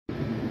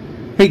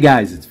Hey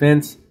guys, it's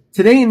Vince.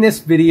 Today in this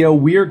video,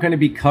 we are going to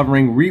be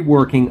covering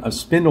reworking a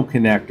spindle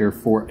connector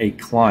for a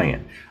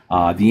client.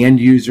 The end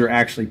user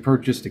actually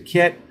purchased a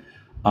kit,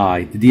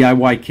 the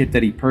DIY kit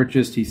that he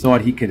purchased, he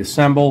thought he could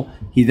assemble.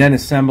 He then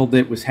assembled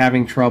it, was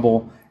having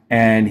trouble,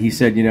 and he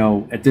said, you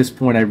know, at this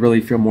point I really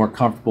feel more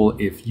comfortable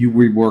if you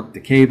rework the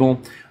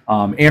cable.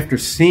 After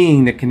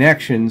seeing the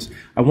connections,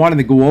 I wanted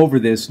to go over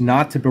this,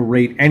 not to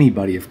berate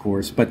anybody, of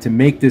course, but to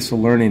make this a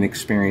learning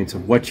experience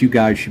of what you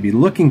guys should be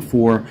looking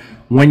for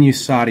when you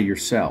solder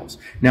yourselves.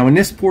 Now, in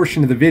this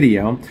portion of the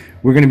video,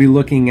 we're going to be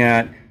looking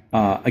at,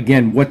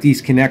 again, what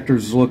these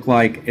connectors look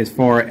like as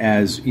far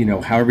as, you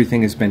know, how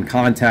everything has been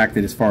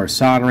contacted as far as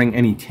soldering,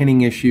 any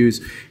tinning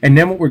issues. And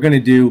then what we're going to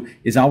do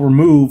is I'll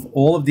remove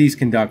all of these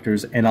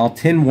conductors and I'll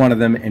tin one of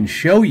them and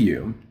show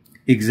you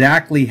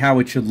exactly how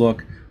it should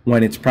look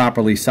when it's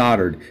properly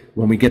soldered,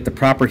 when we get the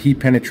proper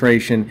heat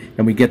penetration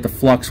and we get the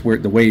flux where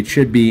the way it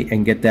should be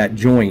and get that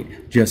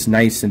joint just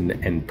nice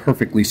and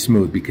perfectly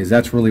smooth, because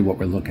that's really what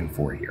we're looking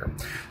for here.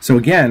 So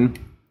again,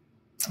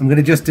 I'm going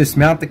to just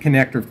dismount the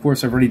connector. Of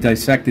course, I've already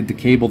dissected the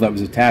cable that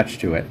was attached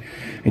to it.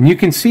 And you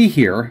can see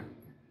here,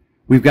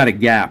 we've got a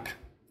gap.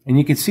 And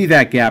you can see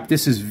that gap.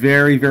 This is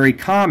very, very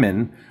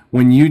common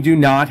when you do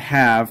not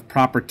have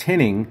proper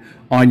tinning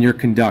on your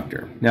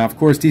conductor. Now, of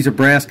course, these are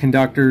brass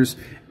conductors,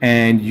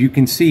 and you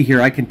can see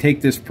here, I can take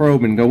this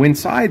probe and go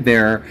inside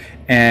there,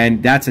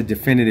 and that's a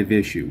definitive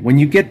issue. When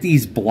you get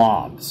these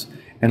blobs,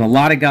 and a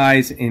lot of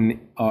guys in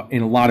a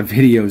lot of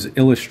videos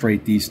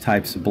illustrate these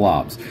types of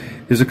blobs.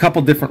 There's a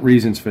couple different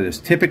reasons for this.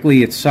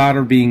 Typically, it's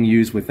solder being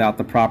used without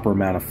the proper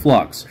amount of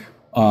flux,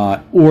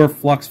 or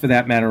flux for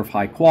that matter of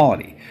high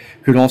quality.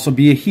 Could also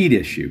be a heat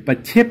issue,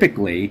 but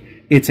typically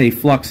it's a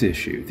flux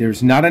issue.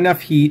 There's not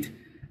enough heat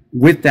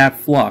with that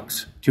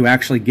flux to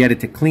actually get it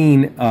to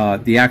clean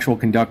the actual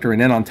conductor,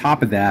 and then on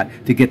top of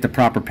that to get the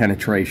proper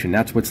penetration.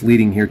 That's what's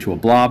leading here to a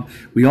blob.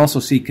 We also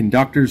see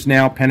conductors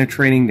now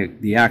penetrating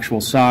the actual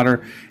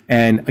solder.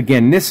 And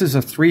again, this is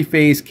a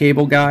three-phase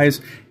cable, guys.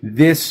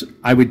 This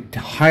I would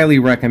highly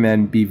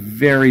recommend be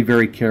very,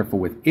 very careful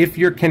with. If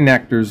your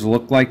connectors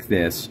look like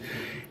this,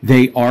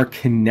 they are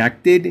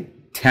connected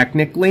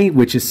technically,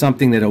 which is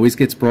something that always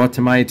gets brought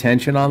to my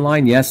attention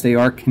online. Yes, they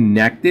are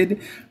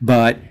connected,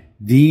 but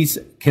these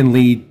can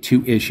lead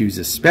to issues,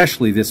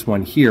 especially this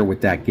one here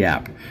with that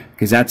gap,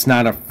 because that's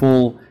not a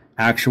full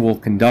actual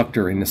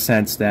conductor in the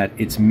sense that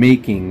it's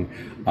making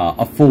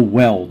a full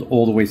weld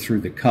all the way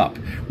through the cup.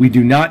 We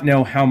do not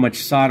know how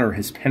much solder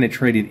has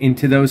penetrated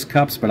into those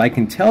cups, but I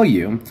can tell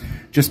you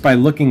just by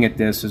looking at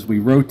this as we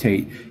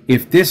rotate,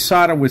 if this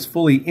solder was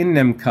fully in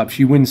them cups,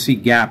 you wouldn't see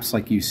gaps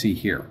like you see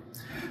here.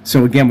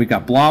 So again, we've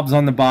got blobs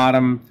on the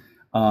bottom.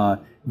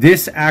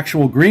 This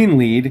actual green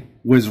lead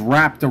was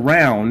wrapped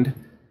around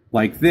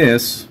like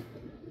this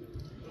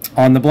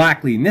on the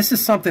black lead. And this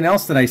is something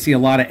else that I see a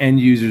lot of end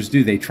users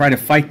do. They try to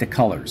fight the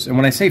colors. And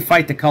when I say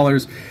fight the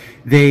colors,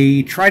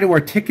 they try to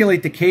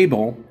articulate the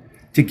cable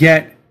to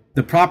get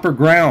the proper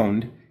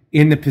ground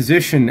in the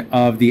position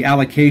of the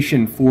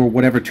allocation for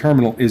whatever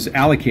terminal is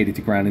allocated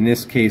to ground. In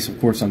this case, of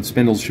course, on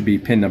spindles should be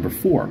pin number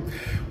 4.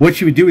 What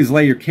you would do is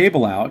lay your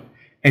cable out,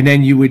 and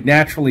then you would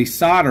naturally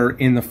solder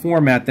in the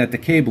format that the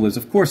cable is.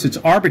 Of course, it's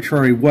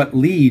arbitrary what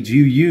leads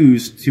you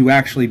use to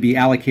actually be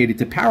allocated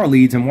to power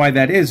leads, and why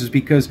that is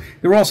because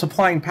they're all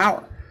supplying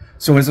power.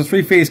 So as a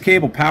three-phase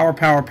cable, power,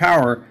 power,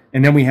 power,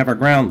 and then we have our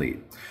ground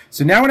lead.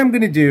 So now what I'm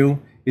going to do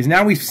is,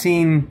 now we've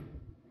seen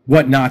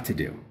what not to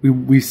do.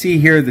 We see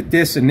here that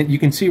this, and you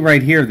can see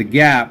right here the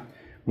gap,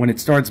 when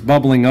it starts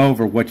bubbling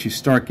over, what you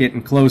start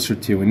getting closer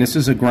to. And this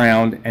is a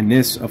ground, and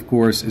this, of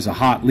course, is a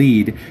hot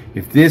lead.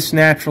 If this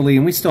naturally,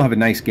 and we still have a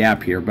nice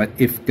gap here, but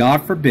if,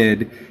 God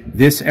forbid,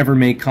 this ever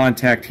made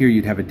contact here,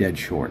 you'd have a dead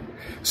short.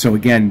 So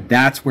again,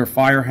 that's where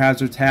fire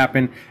hazards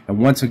happen. And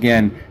once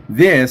again,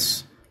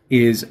 this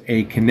is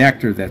a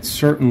connector that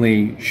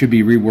certainly should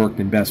be reworked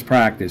in best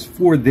practice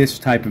for this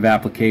type of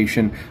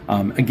application.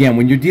 Again,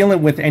 when you're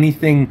dealing with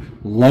anything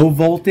low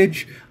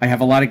voltage, I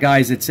have a lot of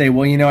guys that say,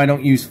 well, you know, I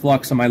don't use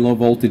flux on my low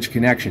voltage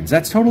connections.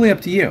 That's totally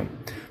up to you.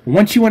 But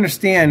once you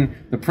understand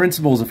the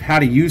principles of how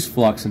to use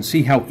flux and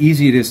see how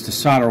easy it is to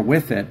solder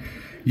with it,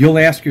 you'll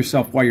ask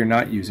yourself why you're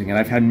not using it.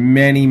 I've had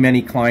many,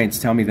 many clients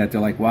tell me that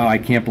they're like, wow, I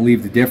can't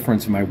believe the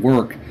difference in my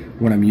work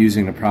when I'm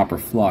using the proper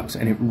flux.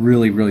 And it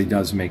really, really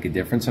does make a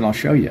difference. And I'll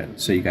show you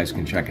so you guys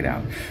can check it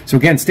out. So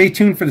again, stay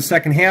tuned for the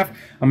second half.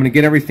 I'm going to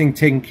get everything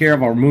taken care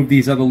of. I'll remove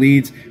these other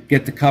leads,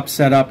 get the cup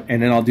set up,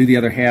 and then I'll do the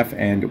other half,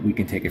 and we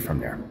can take it from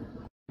there.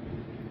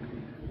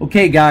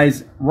 Okay,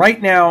 guys,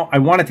 right now I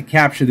wanted to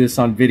capture this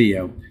on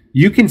video.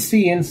 You can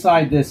see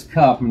inside this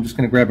cup, I'm just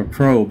going to grab a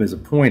probe as a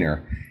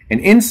pointer, and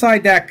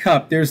inside that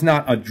cup, there's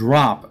not a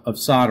drop of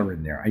solder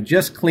in there. I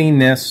just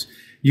cleaned this.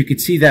 You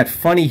could see that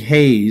funny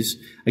haze.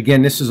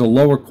 Again, this is a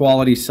lower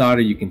quality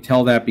solder. You can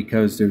tell that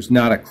because there's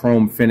not a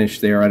chrome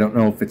finish there. I don't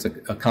know if it's a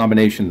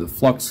combination of the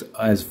flux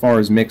as far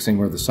as mixing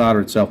or the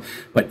solder itself.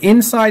 But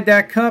inside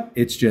that cup,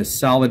 it's just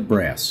solid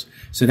brass.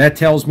 So that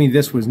tells me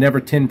this was never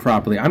tinned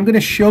properly. I'm going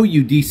to show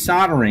you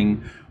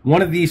desoldering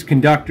one of these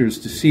conductors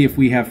to see if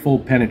we have full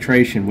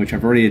penetration, which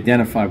I've already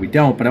identified we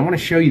don't, but I want to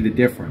show you the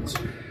difference.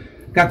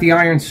 Got the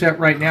iron set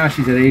right now.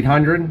 She's at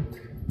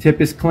 800.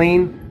 Tip is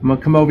clean. I'm going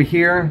to come over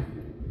here,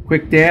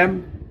 quick dab,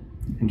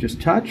 and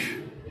just touch.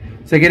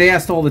 So I get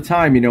asked all the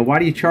time, you know, why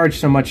do you charge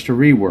so much to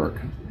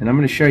rework? And I'm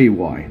going to show you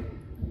why.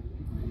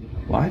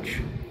 Watch.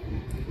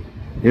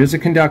 There's the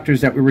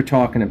conductors that we were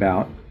talking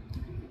about.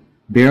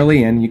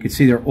 Barely in. You can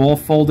see they're all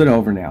folded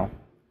over now.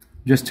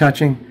 Just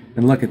touching,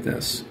 and look at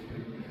this.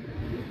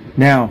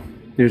 Now,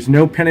 there's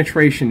no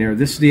penetration there.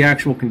 This is the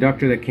actual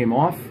conductor that came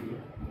off.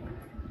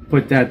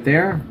 Put that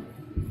there.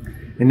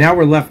 And now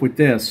we're left with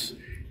this.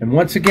 And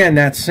once again,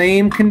 that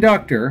same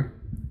conductor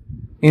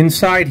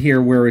inside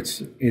here where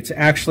it's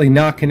actually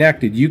not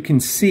connected, you can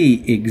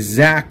see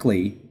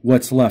exactly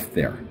what's left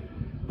there.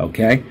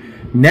 Okay?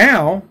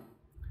 Now,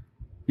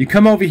 you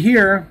come over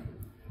here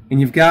and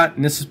you've got,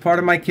 and this is part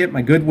of my kit,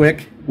 my good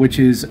wick, which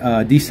is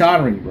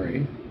desoldering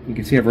braid. You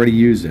can see I've already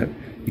used it.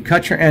 You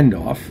cut your end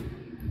off.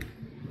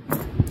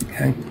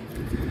 Okay?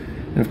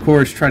 And of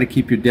course, try to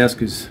keep your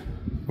desk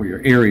or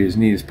your area as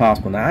neat as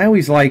possible. Now, I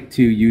always like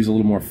to use a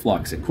little more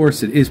flux. Of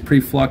course, it is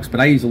pre-flux, but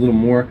I use a little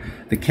more.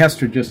 The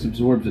Kester just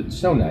absorbs it. It's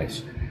so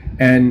nice.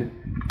 And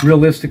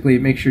realistically,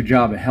 it makes your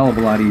job a hell of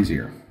a lot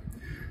easier.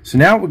 So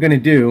now what we're going to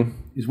do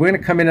is we're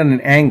going to come in on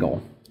an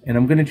angle, and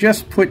I'm going to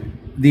just put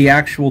the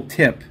actual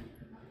tip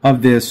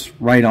of this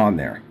right on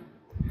there.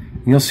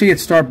 And you'll see it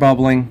start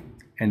bubbling,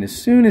 and as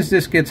soon as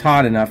this gets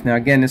hot enough, now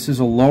again, this is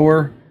a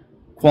lower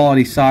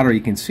quality solder.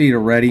 You can see it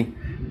already.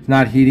 It's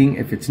not heating.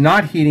 If it's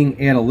not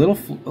heating, add a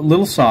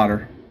little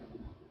solder.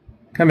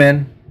 Come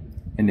in,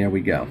 and there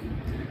we go.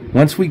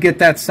 Once we get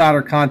that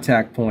solder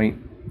contact point,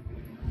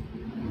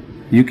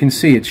 you can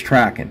see it's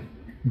tracking.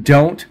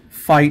 Don't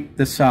fight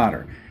the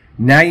solder.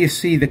 Now you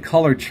see the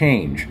color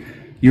change.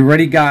 You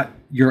already got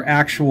your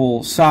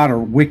actual solder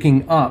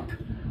wicking up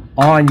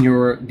on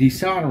your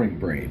desoldering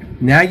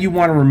braid. Now you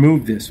want to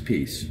remove this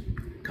piece.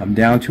 Come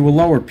down to a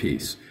lower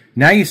piece.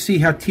 Now you see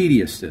how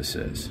tedious this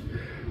is.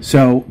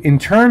 So in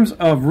terms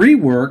of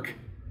rework,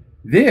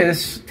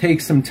 this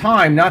takes some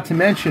time, not to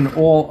mention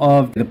all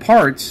of the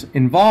parts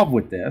involved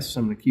with this.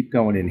 I'm going to keep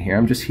going in here.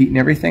 I'm just heating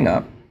everything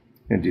up.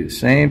 I'm going to do the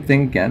same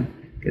thing again.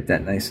 Get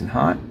that nice and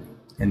hot.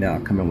 And now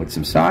I'll come in with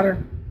some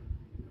solder.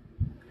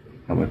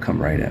 I'm going to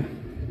come right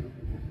in.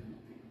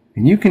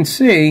 And you can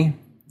see,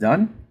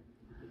 done.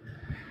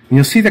 And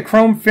you'll see the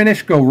chrome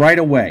finish go right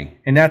away.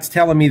 And that's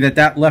telling me that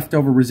that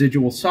leftover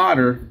residual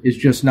solder is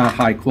just not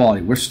high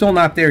quality. We're still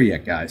not there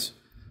yet, guys.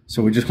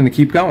 So we're just going to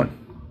keep going.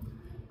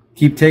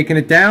 Keep taking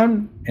it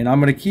down, and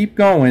I'm going to keep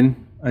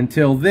going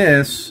until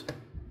this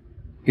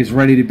is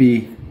ready to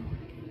be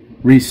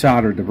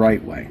resoldered the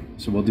right way.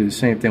 So we'll do the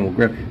same thing. We'll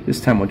grab,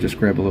 this time we'll just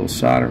grab a little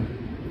solder.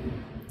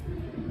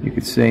 You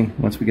can see,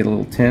 once we get a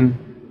little tin,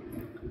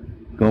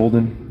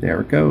 golden, there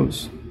it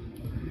goes.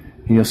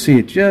 And you'll see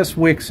it just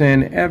wicks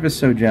in ever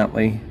so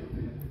gently,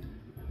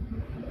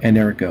 and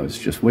there it goes,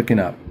 just wicking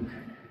up.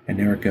 And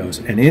there it goes.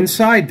 And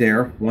inside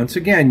there, once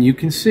again, you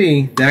can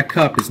see that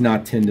cup is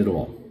not tinned at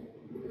all.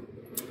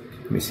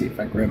 Let me see if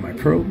I grab my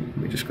probe. Let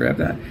me just grab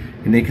that.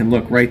 And they can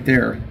look right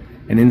there.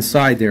 And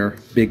inside there,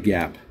 big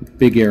gap,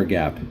 big air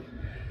gap.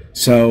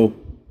 So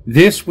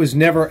this was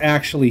never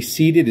actually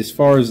seated as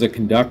far as the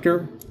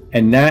conductor.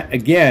 And that,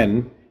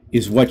 again,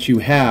 is what you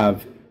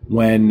have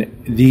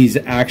when these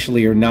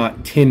actually are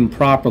not tinned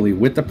properly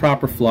with the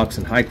proper flux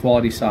and high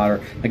quality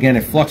solder. Again,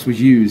 if flux was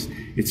used,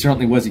 it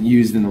certainly wasn't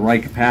used in the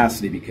right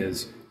capacity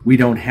because we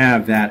don't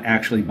have that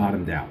actually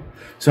bottomed out.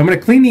 So I'm going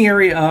to clean the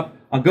area up.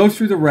 I'll go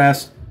through the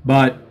rest,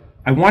 but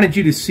I wanted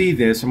you to see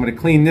this. I'm going to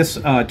clean this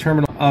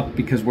terminal up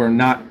because we're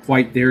not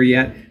quite there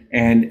yet,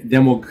 and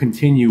then we'll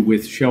continue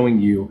with showing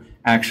you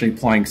actually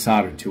applying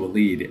solder to a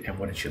lead and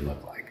what it should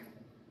look like.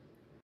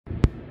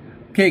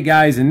 Okay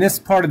guys, in this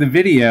part of the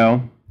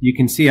video, you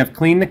can see I've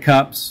cleaned the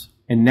cups,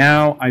 and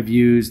now I've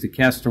used the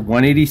Kester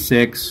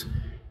 186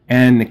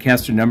 and the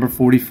Kester number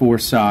 44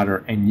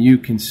 solder, and you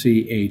can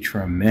see a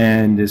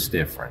tremendous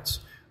difference.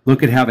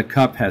 Look at how the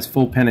cup has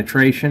full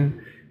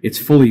penetration. It's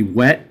fully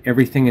wet.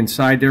 Everything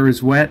inside there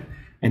is wet,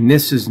 and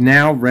this is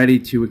now ready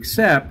to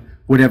accept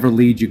whatever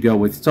lead you go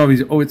with. It's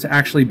always, oh, it's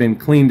actually been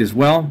cleaned as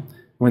well.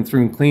 Went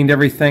through and cleaned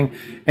everything.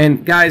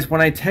 And guys,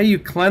 when I tell you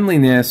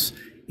cleanliness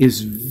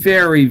is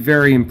very,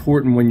 very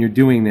important when you're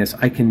doing this,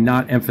 I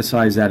cannot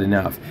emphasize that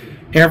enough.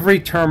 Every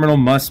terminal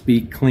must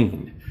be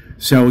cleaned.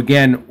 So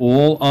again,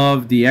 all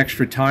of the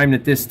extra time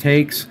that this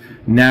takes,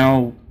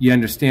 now you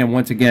understand,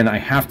 once again, I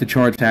have to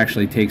charge. It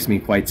actually takes me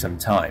quite some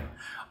time.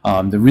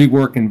 The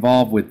rework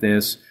involved with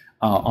this,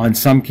 on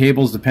some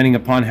cables, depending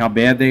upon how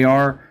bad they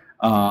are,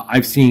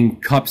 I've seen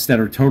cups that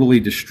are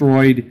totally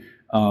destroyed.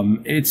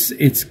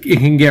 It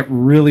can get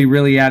really,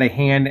 really out of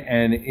hand,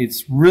 and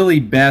it's really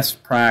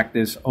best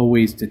practice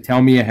always to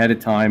tell me ahead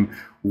of time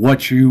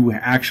what you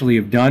actually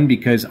have done,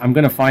 because I'm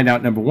going to find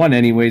out, number one,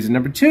 anyways, and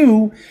number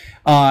two,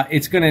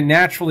 it's going to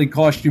naturally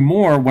cost you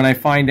more when I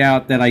find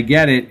out that I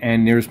get it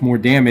and there's more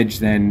damage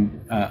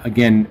than,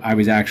 again, I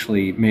was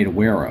actually made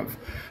aware of.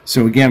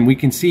 So again, we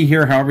can see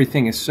here how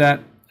everything is set.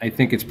 I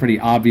think it's pretty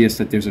obvious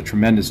that there's a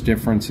tremendous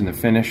difference in the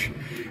finish.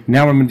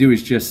 Now what I'm going to do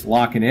is just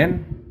lock it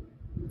in.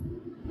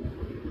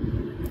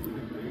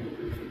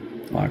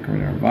 Lock her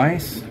in our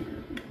vise.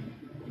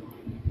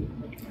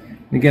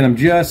 And again, I'm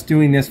just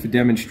doing this for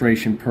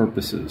demonstration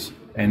purposes.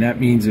 And that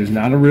means there's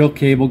not a real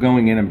cable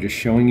going in. I'm just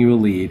showing you a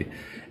lead.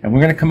 And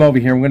we're going to come over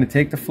here. I'm going to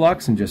take the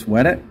flux and just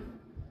wet it.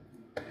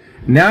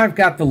 Now I've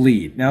got the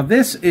lead. Now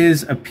this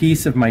is a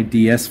piece of my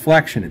DS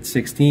flexion. It's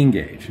 16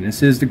 gauge. And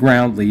this is the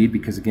ground lead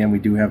because, again, we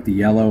do have the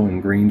yellow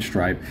and green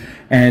stripe.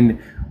 And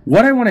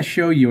what I want to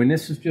show you, and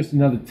this is just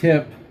another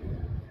tip,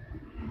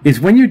 is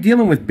when you're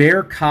dealing with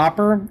bare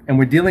copper and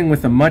we're dealing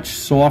with a much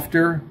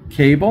softer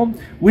cable,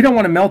 we don't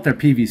want to melt our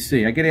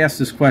PVC. I get asked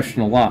this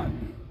question a lot.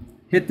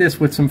 Hit this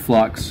with some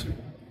flux.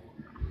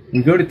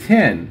 We go to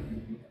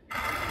 10.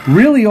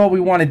 Really all we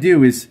want to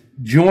do is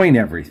join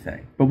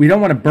everything, but we don't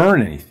want to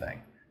burn anything.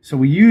 So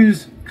we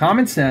use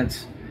common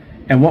sense,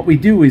 and what we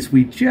do is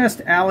we just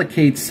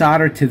allocate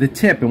solder to the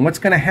tip. And what's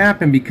going to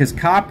happen, because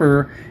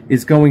copper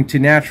is going to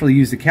naturally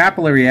use the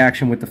capillary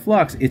action with the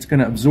flux, it's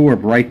going to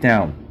absorb right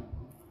down.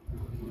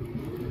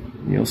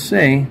 You'll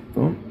see,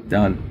 boom,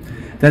 done.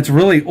 That's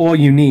really all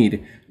you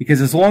need, because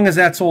as long as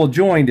that's all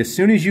joined, as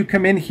soon as you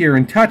come in here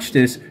and touch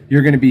this,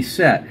 you're going to be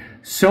set.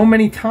 So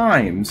many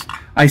times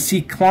I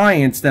see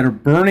clients that are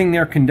burning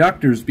their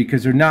conductors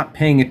because they're not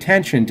paying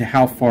attention to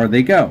how far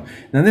they go.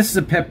 Now this is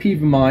a pet peeve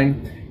of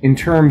mine in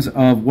terms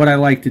of what I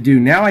like to do.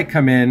 Now I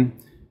come in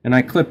and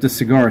I clip the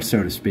cigar,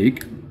 so to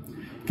speak,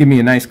 give me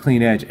a nice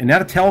clean edge, and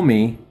that'll tell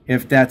me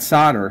if that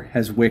solder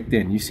has wicked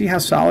in. You see how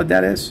solid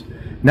that is?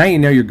 Now you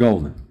know you're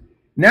golden.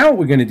 Now what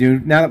we're going to do,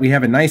 now that we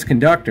have a nice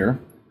conductor,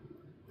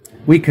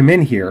 we come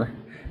in here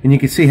and you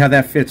can see how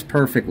that fits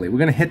perfectly. We're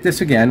going to hit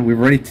this again. We've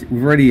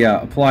already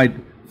applied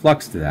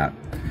flux to that.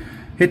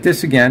 Hit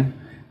this again,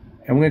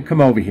 and we're going to come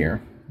over here.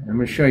 I'm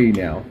going to show you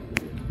now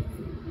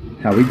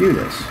how we do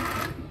this.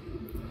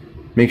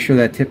 Make sure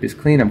that tip is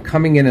clean. I'm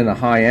coming in at a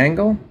high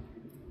angle.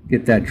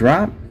 Get that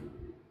drop.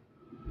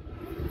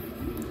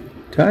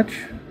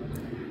 Touch.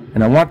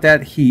 And I want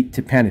that heat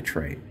to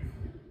penetrate.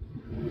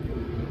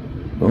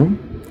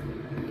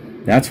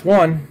 Boom. That's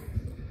one.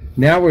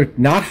 Now we're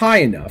not high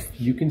enough.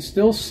 You can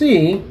still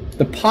see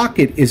the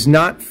pocket is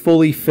not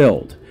fully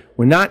filled.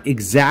 We're not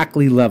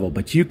exactly level,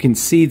 but you can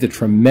see the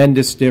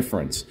tremendous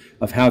difference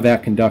of how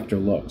that conductor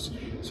looks.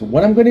 So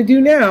what I'm going to do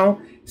now,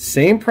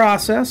 same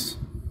process,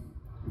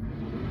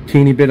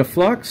 teeny bit of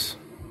flux.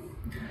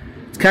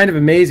 It's kind of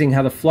amazing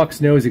how the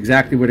flux knows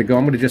exactly where to go.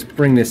 I'm going to just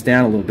bring this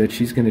down a little bit.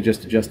 She's going to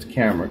just adjust the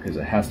camera because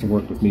it has to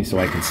work with me so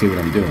I can see what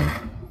I'm doing.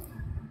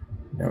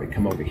 Now we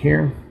come over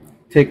here.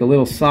 Take a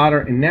little solder,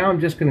 and now I'm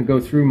just going to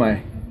go through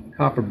my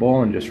copper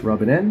ball and just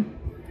rub it in.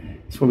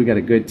 That's where we got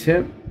a good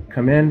tip.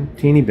 Come in,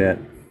 teeny bit.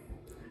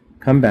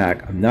 Come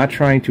back. I'm not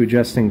trying to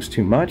adjust things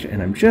too much,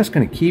 and I'm just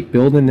going to keep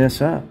building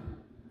this up.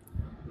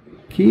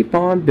 Keep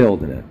on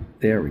building it.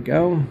 There we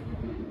go.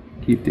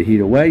 Keep the heat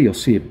away. You'll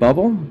see it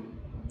bubble. And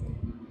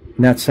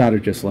that solder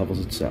just levels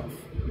itself.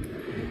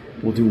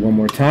 We'll do one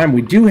more time.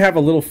 We do have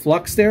a little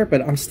flux there,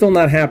 but I'm still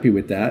not happy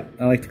with that.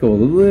 I like to go a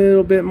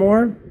little bit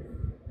more.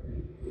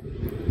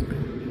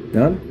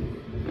 Done.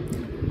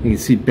 You can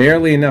see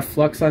barely enough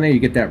flux on there. You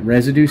get that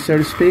residue, so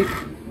to speak.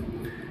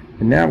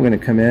 And now we're going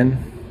to come in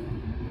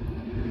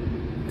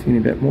a teeny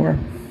bit more.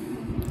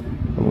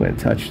 And we're going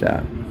to touch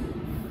that.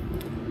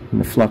 And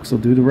the flux will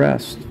do the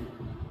rest.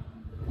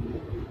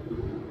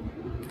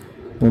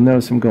 You'll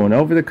notice I'm going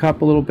over the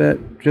cup a little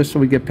bit, just so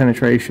we get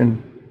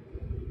penetration.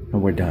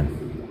 And we're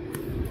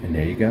done. And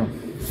there you go.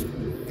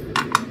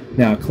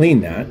 Now I'll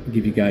clean that,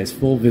 give you guys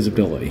full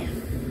visibility.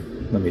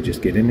 Let me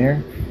just get in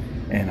there.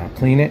 And I'll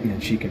clean it, and then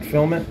she can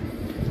film it.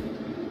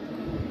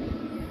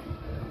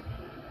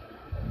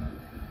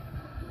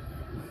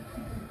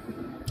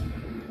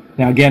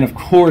 Now again, of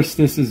course,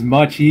 this is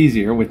much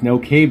easier with no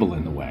cable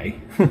in the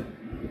way.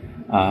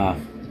 I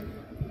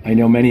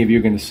know many of you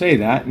are going to say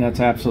that, and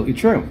that's absolutely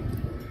true.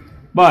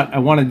 But I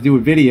wanted to do a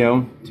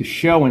video to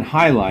show and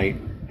highlight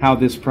how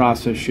this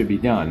process should be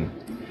done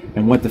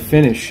and what the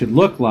finish should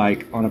look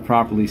like on a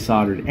properly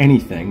soldered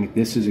anything.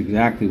 This is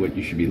exactly what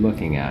you should be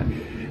looking at.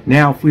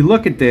 Now, if we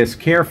look at this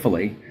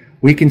carefully,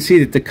 we can see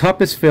that the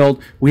cup is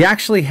filled. We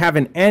actually have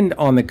an end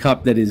on the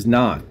cup that is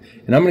not.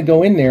 And I'm going to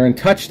go in there and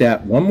touch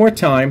that one more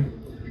time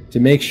to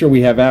make sure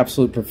we have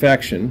absolute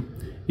perfection.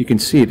 You can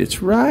see it.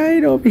 It's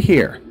right over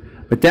here.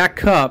 But that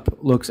cup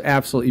looks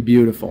absolutely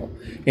beautiful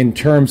in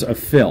terms of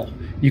fill.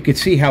 You can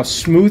see how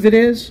smooth it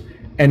is,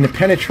 and the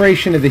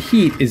penetration of the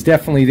heat is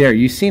definitely there.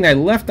 You've seen I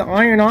left the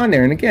iron on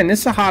there, and again,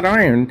 this is a hot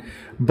iron,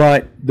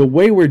 but the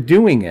way we're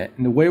doing it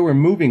and the way we're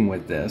moving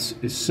with this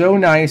is so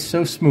nice,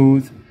 so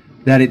smooth,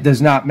 that it does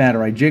not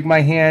matter. I jig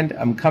my hand,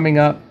 I'm coming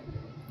up,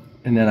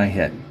 and then I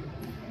hit.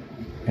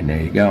 And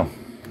there you go.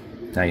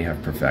 Now you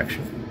have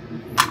perfection.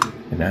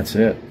 And that's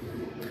it.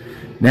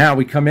 Now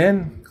we come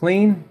in,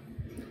 clean.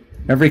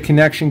 Every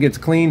connection gets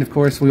cleaned, of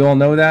course, we all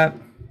know that.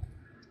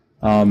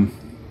 There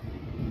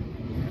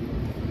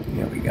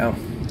we go.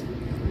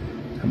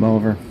 Come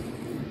over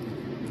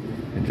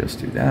and just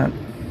do that.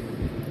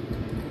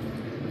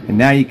 And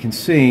now you can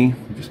see,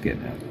 just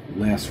get that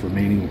last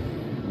remaining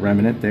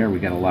remnant there. We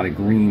got a lot of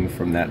green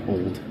from that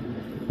old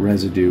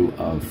residue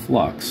of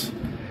flux.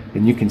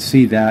 And you can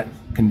see that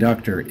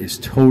conductor is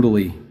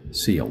totally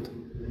sealed.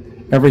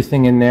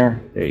 Everything in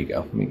there, there you go.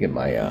 Let me get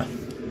my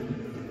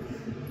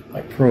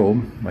my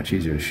probe, much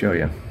easier to show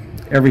you.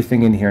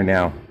 Everything in here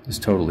now is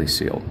totally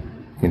sealed.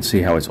 You can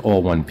see how it's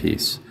all one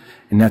piece.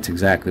 And that's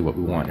exactly what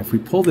we want. If we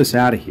pull this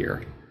out of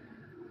here,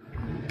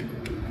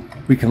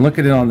 we can look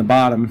at it on the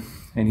bottom,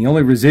 and the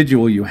only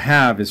residual you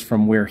have is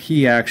from where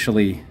he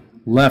actually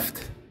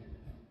left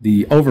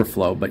the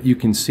overflow, but you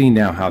can see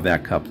now how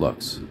that cup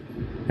looks.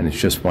 And it's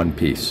just one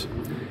piece.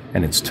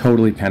 And it's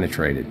totally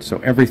penetrated. So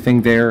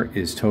everything there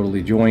is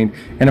totally joined.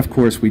 And of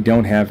course, we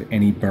don't have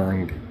any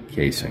burned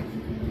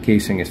casing.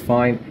 Casing is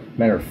fine.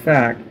 Matter of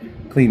fact,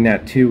 clean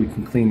that too. We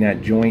can clean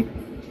that joint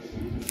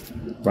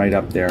right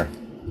up there.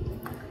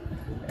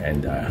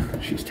 And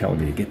she's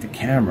telling me to get the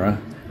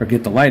camera, or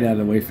get the light out of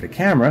the way for the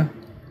camera.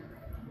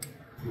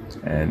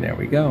 And there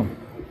we go.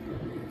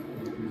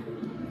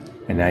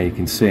 And now you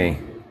can see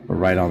we're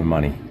right on the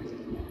money.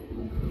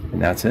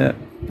 And that's it.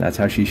 That's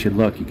how she should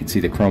look. You can see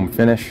the chrome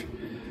finish.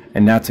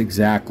 And that's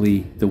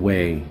exactly the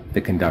way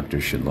the conductor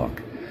should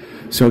look.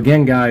 So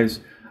again, guys,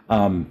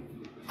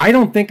 I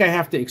don't think I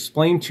have to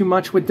explain too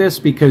much with this,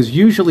 because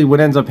usually what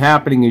ends up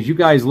happening is you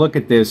guys look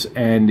at this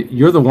and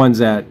you're the ones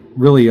that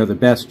really are the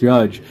best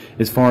judge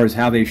as far as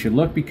how they should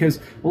look, because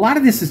a lot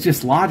of this is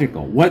just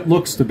logical. What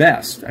looks the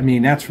best? I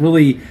mean, that's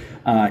really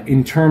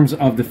in terms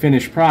of the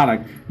finished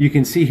product. You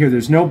can see here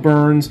there's no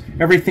burns.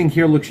 Everything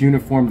here looks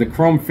uniform. The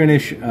chrome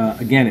finish,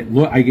 again,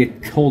 I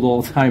get told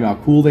all the time how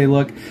cool they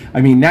look.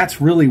 I mean,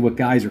 that's really what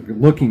guys are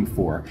looking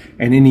for.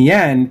 And in the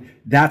end,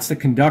 that's the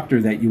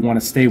conductor that you want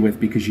to stay with,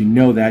 because you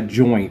know that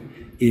joint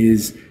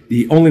is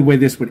the only way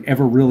this would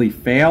ever really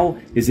fail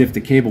is if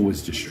the cable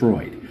was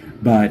destroyed.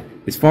 But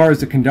as far as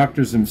the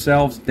conductors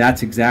themselves,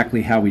 that's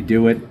exactly how we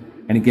do it.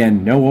 And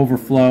again, no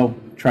overflow.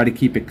 Try to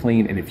keep it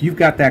clean. And if you've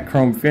got that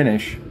chrome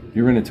finish,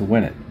 you're in it to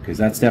win it, because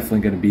that's definitely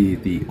going to be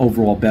the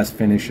overall best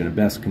finish and the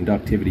best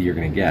conductivity you're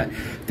going to get.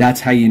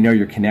 That's how you know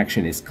your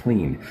connection is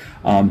clean.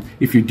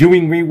 If you're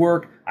doing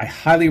rework, I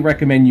highly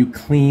recommend you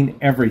clean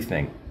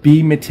everything.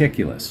 Be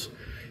meticulous.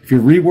 If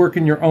you're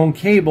reworking your own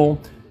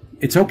cable,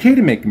 it's okay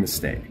to make a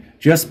mistake.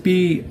 Just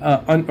be,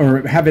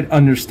 or have it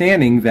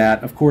understanding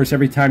that, of course,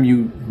 every time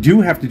you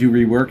do have to do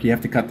rework, you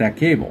have to cut that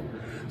cable.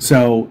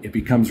 So it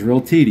becomes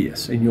real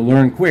tedious, and you'll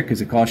learn quick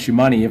because it costs you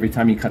money every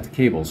time you cut the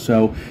cable.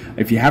 So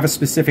if you have a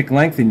specific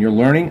length and you're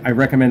learning, I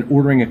recommend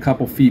ordering a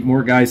couple feet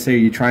more. Guys say, are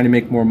you trying to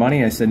make more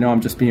money? I said, no,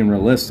 I'm just being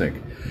realistic.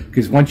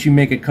 Because once you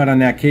make a cut on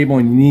that cable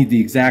and you need the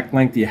exact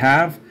length you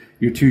have,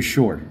 you're too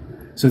short.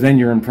 So then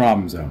you're in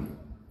problem zone.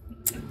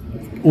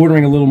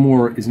 Ordering a little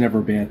more is never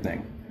a bad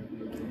thing.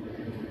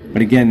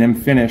 But again, them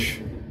finish,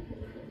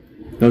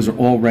 those are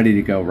all ready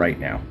to go right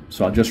now.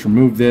 So I'll just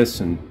remove this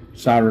and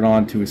solder it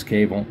on to his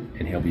cable,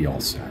 and he'll be all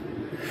set.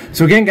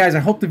 So again, guys, I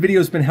hope the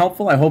video's been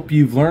helpful. I hope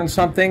you've learned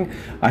something.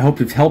 I hope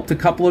it's helped a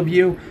couple of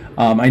you.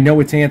 I know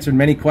it's answered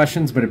many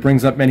questions, but it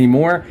brings up many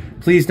more.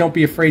 Please don't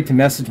be afraid to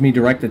message me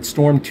direct at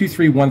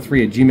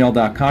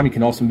storm2313@gmail.com. You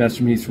can also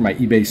message me through my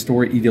eBay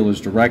store,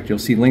 eDealers Direct. You'll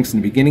see links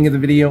in the beginning of the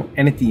video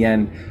and at the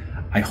end.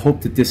 I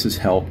hope that this has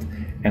helped,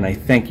 and I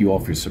thank you all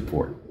for your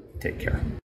support. Take care.